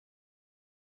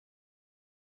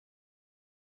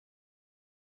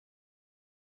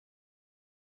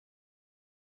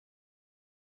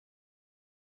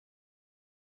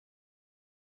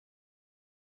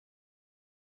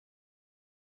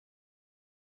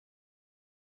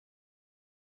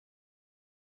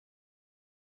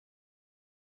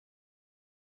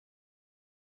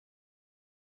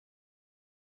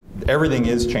everything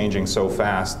is changing so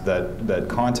fast that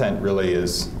content really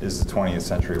is the 20th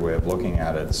century way of looking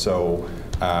at it. So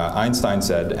Einstein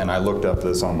said, and I looked up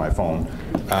this on my phone,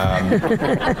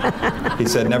 he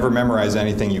said, never memorize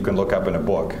anything you can look up in a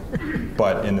book.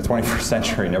 But in the 21st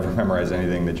century, never memorize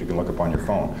anything that you can look up on your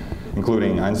phone,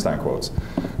 including Einstein quotes.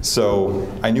 So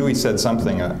I knew he said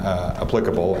something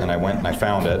applicable, and I went and I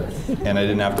found it, and I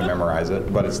didn't have to memorize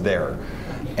it, but it's there.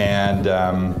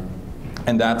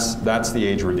 And that's the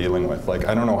age we're dealing with. Like,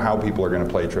 I don't know how people are going to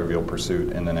play Trivial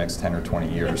Pursuit in the next 10 or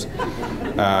 20 years.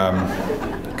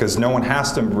 Because no one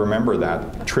has to remember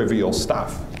that trivial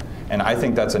stuff. And I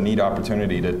think that's a neat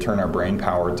opportunity to turn our brain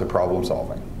power to problem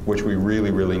solving, which we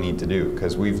really, really need to do,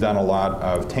 because we've done a lot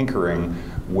of tinkering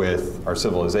with our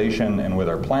civilization and with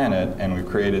our planet, and we've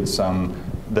created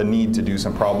the need to do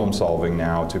some problem solving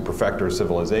now to perfect our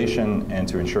civilization and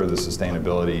to ensure the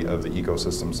sustainability of the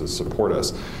ecosystems that support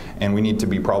us. And we need to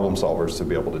be problem solvers to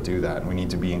be able to do that. We need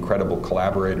to be incredible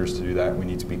collaborators to do that. We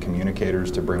need to be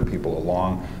communicators to bring people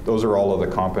along. Those are all of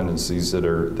the competencies that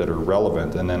are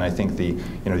relevant. And then I think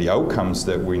the outcomes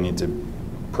that we need to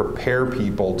prepare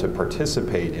people to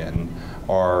participate in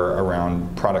are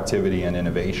around productivity and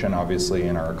innovation, obviously,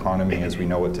 in our economy as we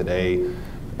know it today.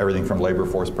 Everything from labor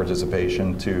force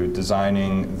participation to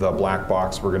designing the black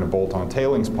box we're going to bolt on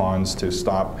tailings ponds to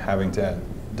stop having to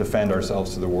defend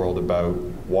ourselves to the world about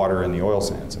water in the oil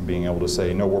sands, and being able to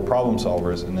say, no, we're problem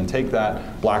solvers, and then take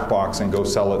that black box and go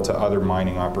sell it to other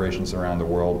mining operations around the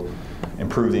world,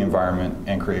 improve the environment,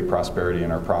 and create prosperity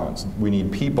in our province. We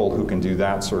need people who can do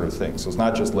that sort of thing. So it's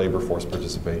not just labor force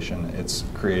participation, it's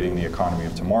creating the economy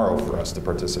of tomorrow for us to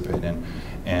participate in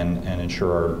and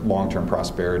ensure our long-term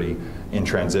prosperity in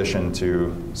transition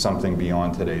to something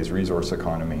beyond today's resource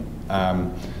economy.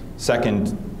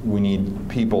 Second, we need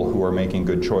people who are making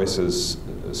good choices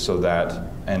so that,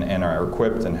 and are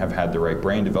equipped and have had the right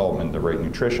brain development, the right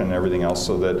nutrition, and everything else,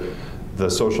 so that the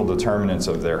social determinants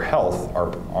of their health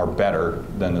are better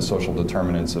than the social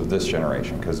determinants of this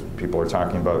generation, because people are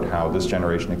talking about how this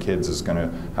generation of kids is going to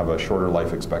have a shorter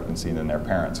life expectancy than their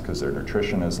parents because their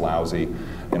nutrition is lousy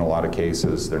in a lot of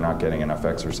cases, they're not getting enough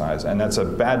exercise. And that's a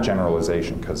bad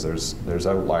generalization because there's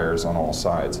outliers on all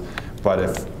sides. But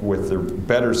if with the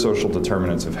better social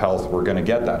determinants of health, we're going to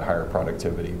get that higher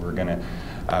productivity. We're going to,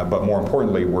 but more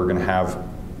importantly, we're going to have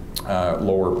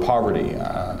lower poverty,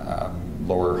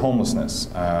 lower homelessness.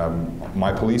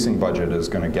 My policing budget is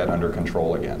going to get under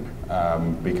control again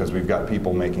because we've got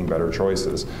people making better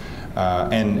choices.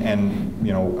 And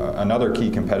you know, another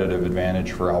key competitive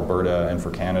advantage for Alberta and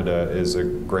for Canada is a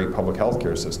great public health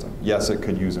care system. Yes, it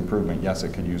could use improvement. Yes,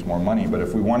 it could use more money. But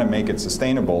if we want to make it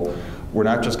sustainable, we're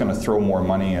not just going to throw more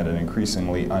money at an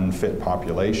increasingly unfit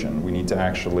population. We need to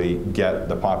actually get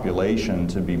the population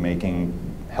to be making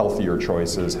healthier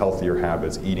choices, healthier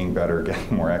habits, eating better,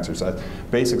 getting more exercise,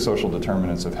 basic social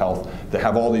determinants of health that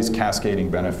have all these cascading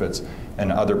benefits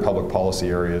in other public policy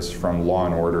areas, from law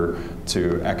and order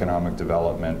to economic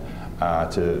development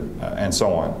and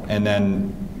so on. And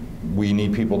then we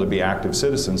need people to be active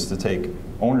citizens to take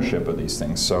ownership of these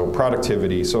things. So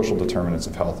productivity, social determinants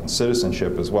of health, and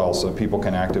citizenship as well, so people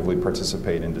can actively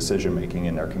participate in decision making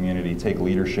in their community, take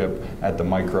leadership at the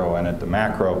micro and at the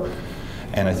macro.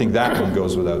 And I think that one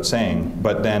goes without saying.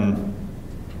 But then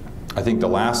I think the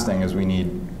last thing is we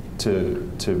need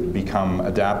to become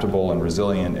adaptable and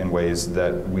resilient in ways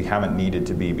that we haven't needed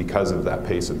to be because of that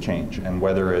pace of change. And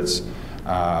whether it's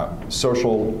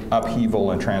social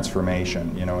upheaval and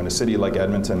transformation. You know, in a city like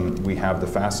Edmonton, we have the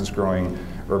fastest growing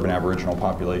urban Aboriginal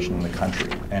population in the country.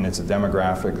 And it's a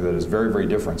demographic that is very, very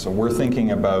different. So we're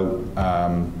thinking about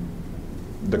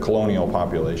the colonial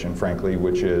population, frankly,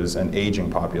 which is an aging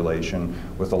population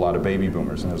with a lot of baby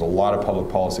boomers. And there's a lot of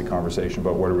public policy conversation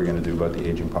about what are we going to do about the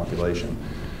aging population.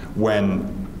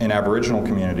 When in Aboriginal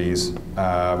communities,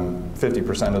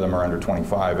 50% of them are under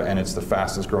 25, and it's the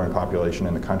fastest growing population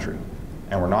in the country.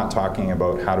 And we're not talking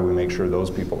about how do we make sure those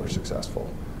people are successful.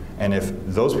 And if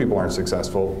those people aren't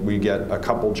successful, we get a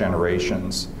couple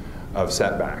generations of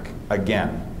setback,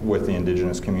 again, with the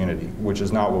Indigenous community, which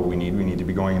is not what we need. We need to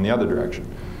be going in the other direction.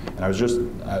 And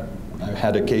I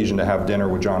had occasion to have dinner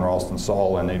with John Ralston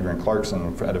Saul and Adrian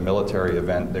Clarkson at a military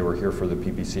event. They were here for the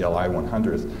PPCLI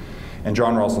 100th. And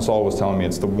John Ralston Saul was telling me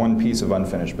it's the one piece of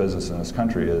unfinished business in this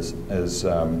country is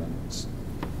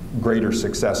greater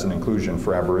success and inclusion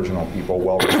for Aboriginal people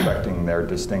while respecting their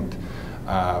distinct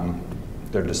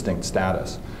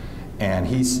status. And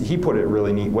he put it a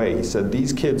really neat way. He said,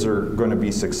 these kids are going to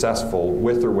be successful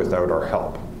with or without our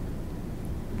help.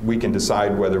 We can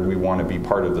decide whether we want to be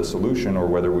part of the solution or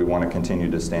whether we want to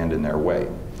continue to stand in their way.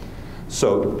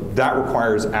 So that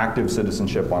requires active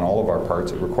citizenship on all of our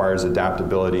parts. It requires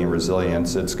adaptability and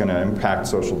resilience. It's going to impact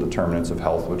social determinants of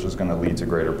health, which is going to lead to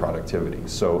greater productivity.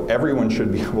 So everyone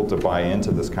should be able to buy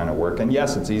into this kind of work. And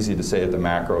yes, it's easy to say at the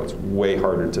macro. It's way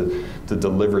harder to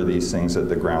deliver these things at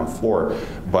the ground floor.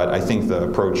 But I think the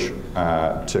approach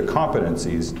to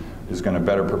competencies is going to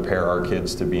better prepare our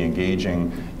kids to be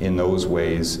engaging in those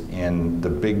ways in the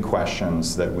big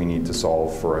questions that we need to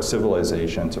solve for a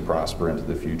civilization to prosper into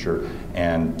the future,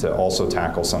 and to also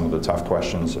tackle some of the tough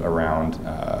questions around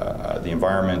the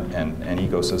environment and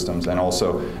ecosystems, and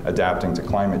also adapting to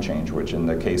climate change, which in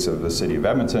the case of the city of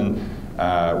Edmonton,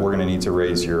 we're going to need to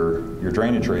raise your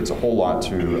drainage rates a whole lot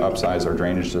to upsize our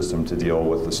drainage system to deal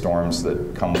with the storms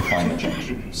that come with climate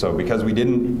change. So because we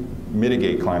didn't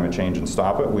mitigate climate change and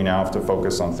stop it, we now have to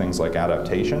focus on things like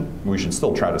adaptation. We should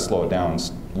still try to slow it down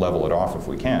and level it off if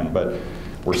we can, but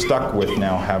we're stuck with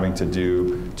now having to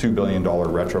do $2 billion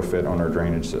retrofit on our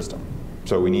drainage system.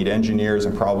 So we need engineers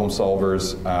and problem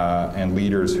solvers and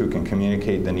leaders who can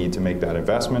communicate the need to make that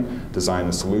investment, design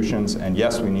the solutions, and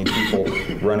yes, we need people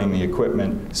running the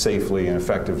equipment safely and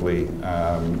effectively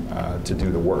to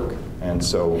do the work. And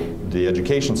so the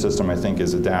education system, I think,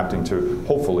 is adapting to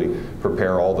hopefully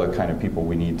prepare all the kind of people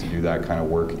we need to do that kind of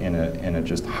work in a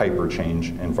just hyper change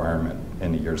environment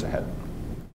in the years ahead.